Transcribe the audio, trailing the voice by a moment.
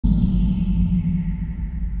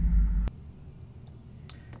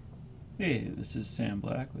Hey, this is Sam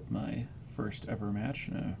Black with my first ever match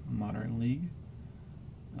in a Modern League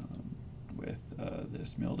with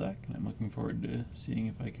this mill deck, and I'm looking forward to seeing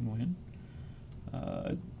if I can win.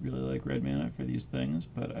 I really like red mana for these things,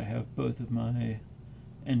 but I have both of my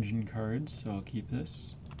engine cards, so I'll keep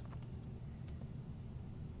this.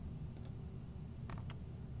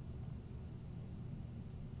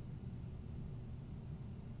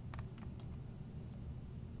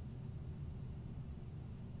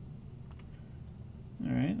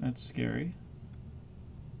 Alright, that's scary.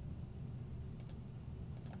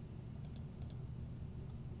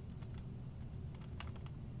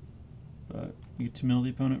 But we get to mill the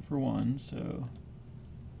opponent for one, so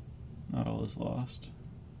not all is lost.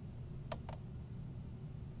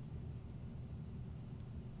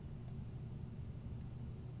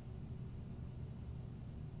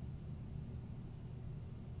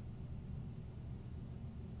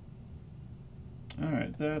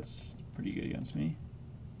 Alright, that's pretty good against me.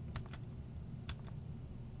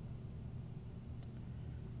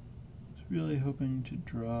 I was really hoping to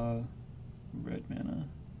draw red mana.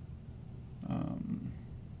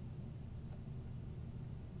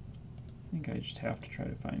 I think I just have to try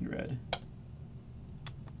to find red.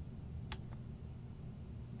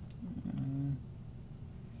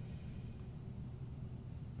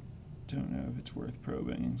 Don't know if it's worth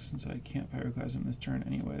probing, since I can't Pyroclasm this turn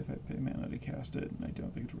anyway if I pay mana to cast it, and I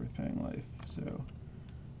don't think it's worth paying life, so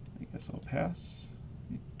I guess I'll pass.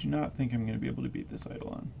 I do not think I'm going to be able to beat this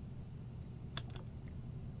Eidolon.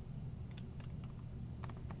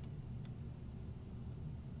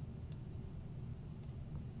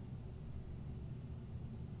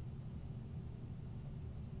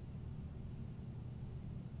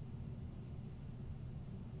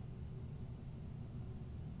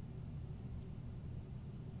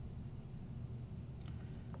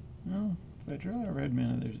 Well, if I draw a red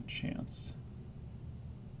mana, there's a chance.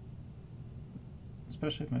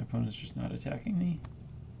 Especially if my opponent's just not attacking me.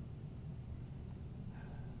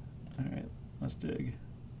 Alright, let's dig.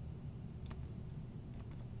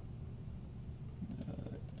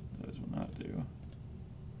 Those will not do.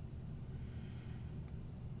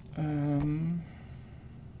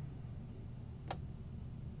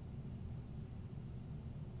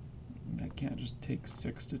 I can't just take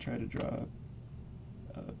 6 to try to draw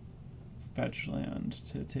a fetch land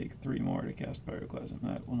to take 3 more to cast Pyroclasm.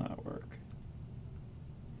 That will not work.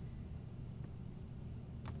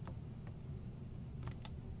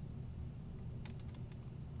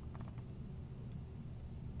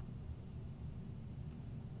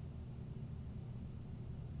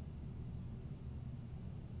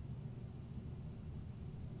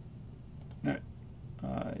 Alright,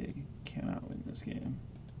 I cannot win this game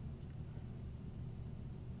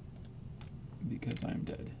because I'm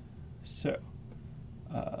dead. So,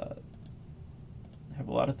 I have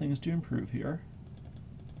a lot of things to improve here.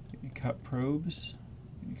 Gonna cut probes,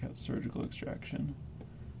 gonna cut surgical extraction,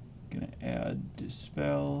 gonna add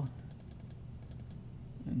dispel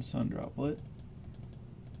and sun droplet.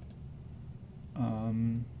 I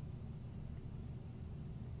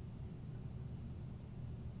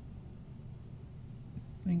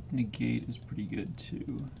think negate is pretty good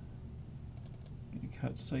too. Gonna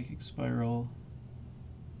cut psychic spiral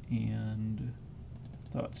and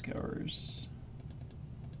thought scours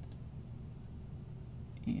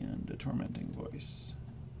and a tormenting voice.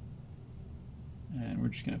 And we're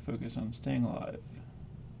just going to focus on staying alive.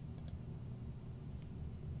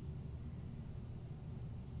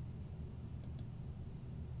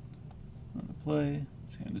 On the play,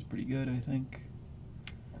 this hand is pretty good, I think.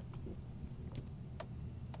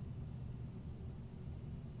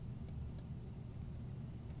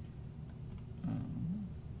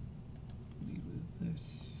 Lead with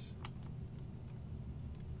this.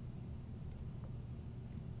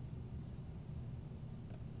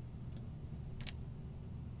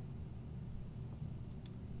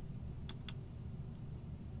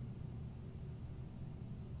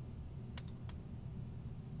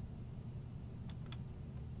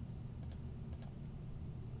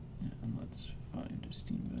 And let's find a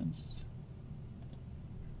steam vents.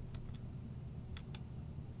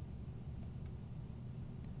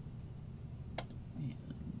 And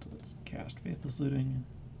let's cast Faithless Looting.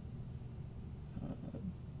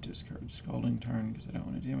 Discard Scalding Tarn because I don't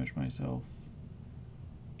want to damage myself.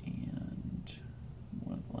 And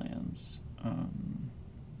one of the lands.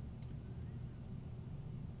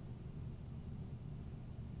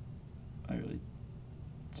 I really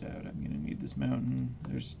doubt I'm going to need this mountain.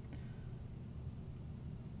 There's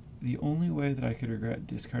the only way that I could regret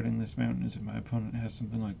discarding this mountain is if my opponent has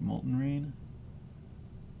something like Molten Rain.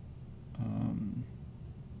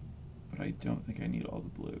 but I don't think I need all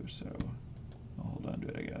the blue, so I'll hold on to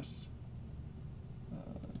it, I guess.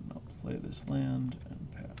 And I'll play this land and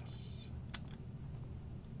pass.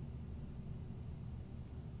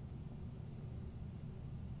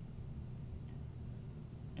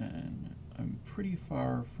 And I'm pretty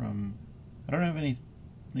far from... I don't have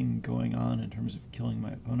anything going on in terms of killing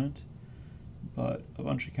my opponent, but a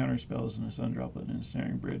bunch of counter spells and a Sun Droplet and a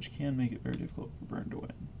Snaring Bridge can make it very difficult for Burn to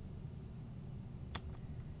win.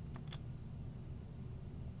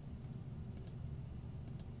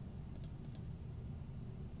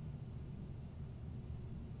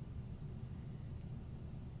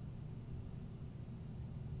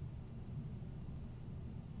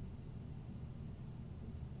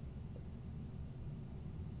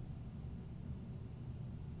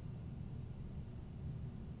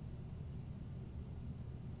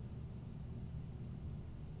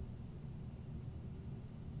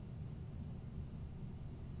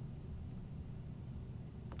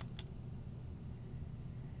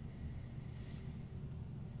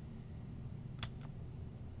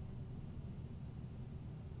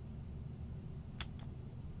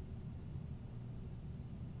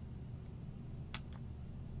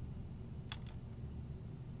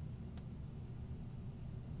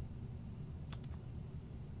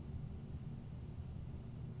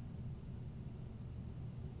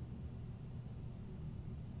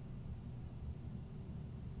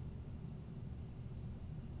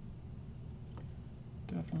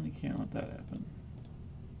 Definitely can't let that happen.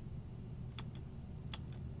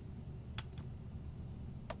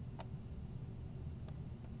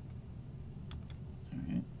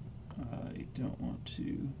 Alright, I don't want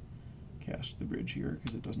to cast the bridge here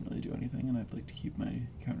because it doesn't really do anything, and I'd like to keep my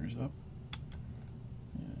counters up.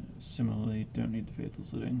 Similarly, don't need the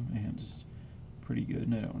Faithless Looting. My hand is pretty good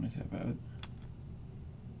and I don't want to tap out.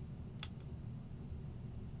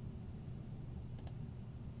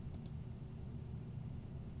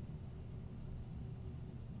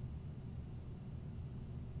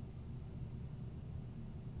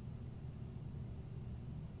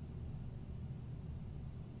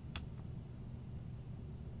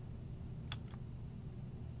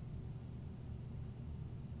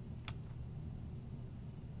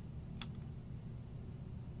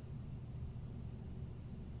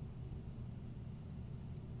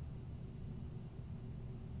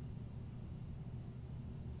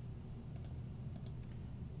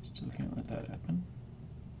 Still can't let that happen.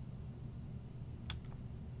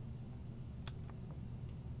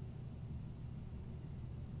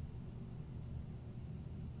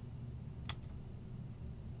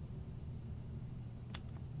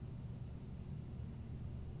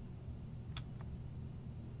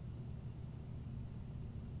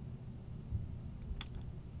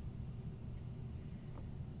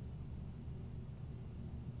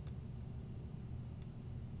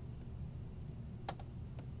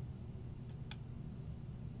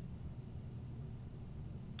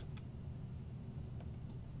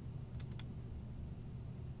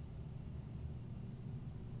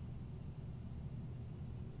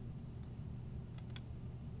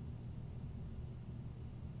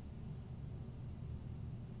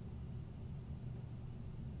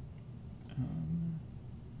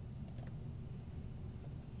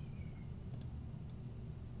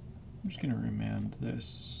 I'm just going to remand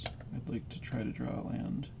this. I'd like to try to draw a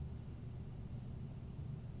land.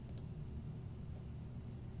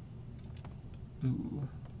 Ooh.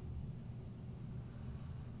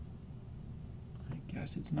 I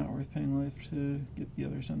guess it's not worth paying life to get the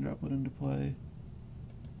other Sun Droplet into play.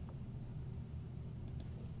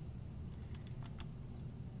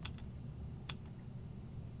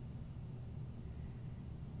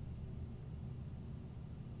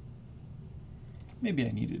 Maybe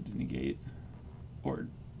I needed to negate, or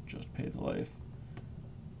just pay the life.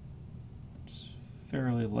 It's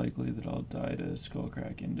fairly likely that I'll die to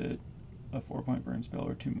Skullcrack into a 4-point burn spell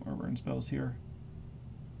or 2 more burn spells here.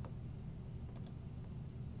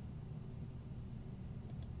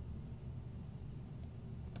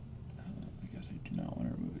 I guess I do not want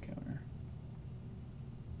to remove a counter.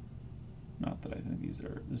 Not that I think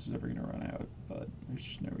this is ever going to run out, but there's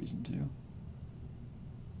just no reason to.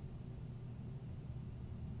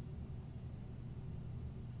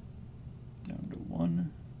 Down to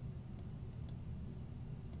 1.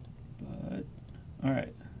 But,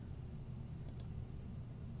 alright.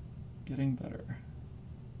 Getting better.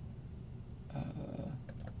 I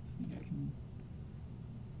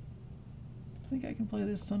think I can play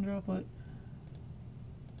this Sun Droplet.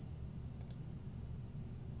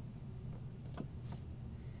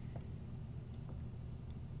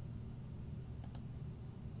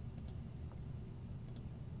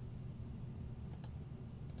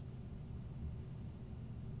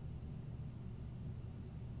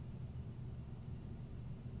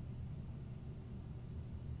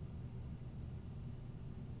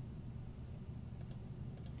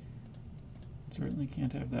 Certainly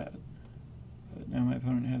can't have that. But now my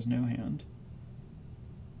opponent has no hand.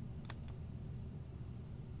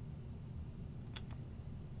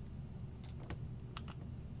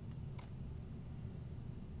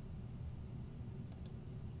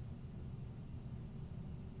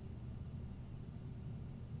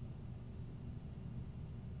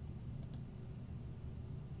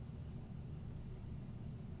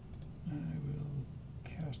 I will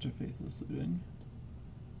cast a Faithless Looting.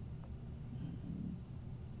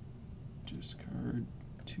 Discard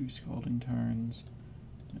 2 Scalding Tarns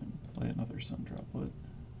and play another Sun Droplet.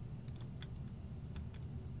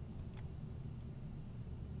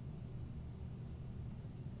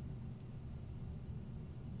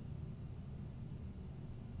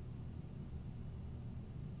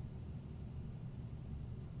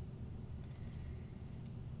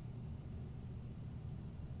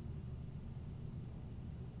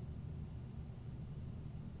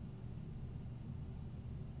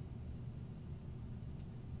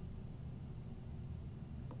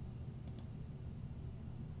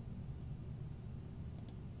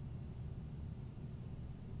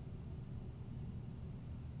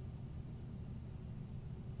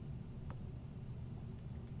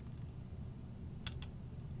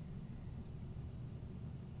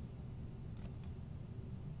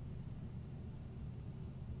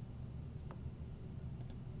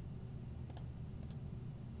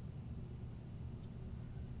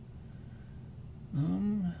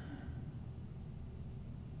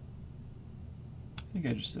 I think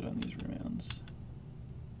I just sit on these remands.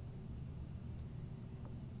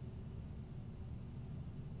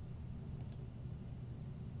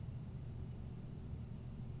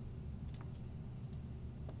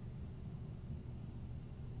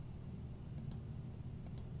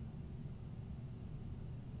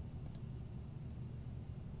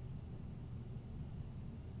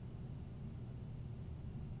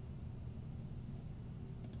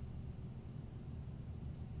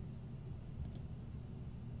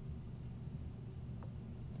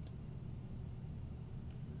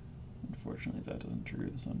 Unfortunately, that doesn't trigger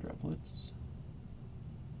the Sun Droplets.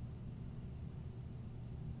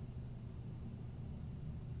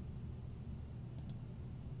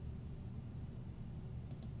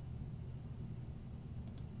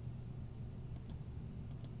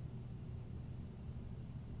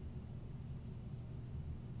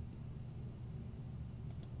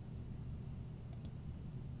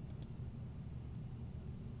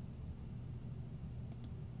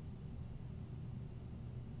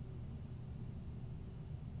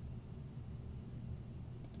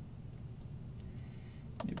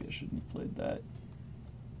 Maybe I shouldn't have played that.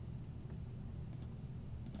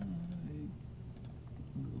 I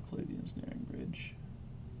will play the Ensnaring Bridge.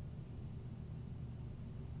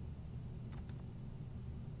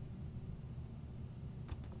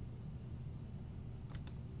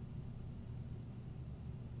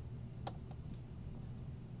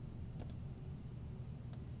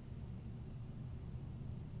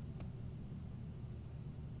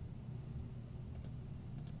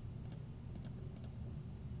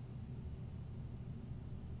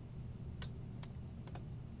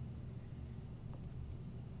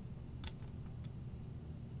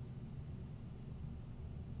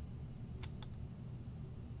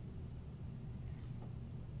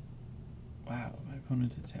 Wow, my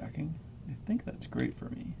opponent's attacking. I think that's great for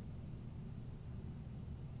me.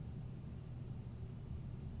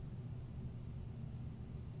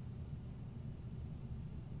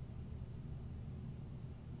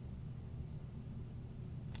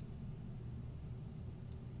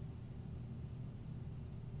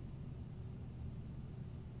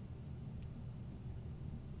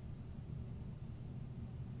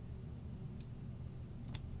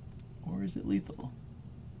 Or is it lethal?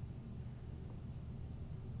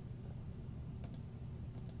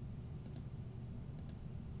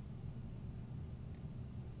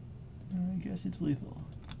 I guess it's lethal.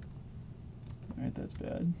 Alright, that's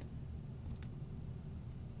bad.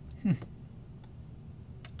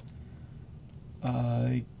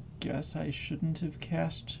 I guess I shouldn't have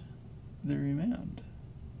cast the remand.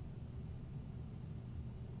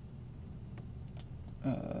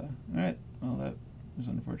 Alright, well that was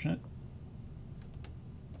unfortunate.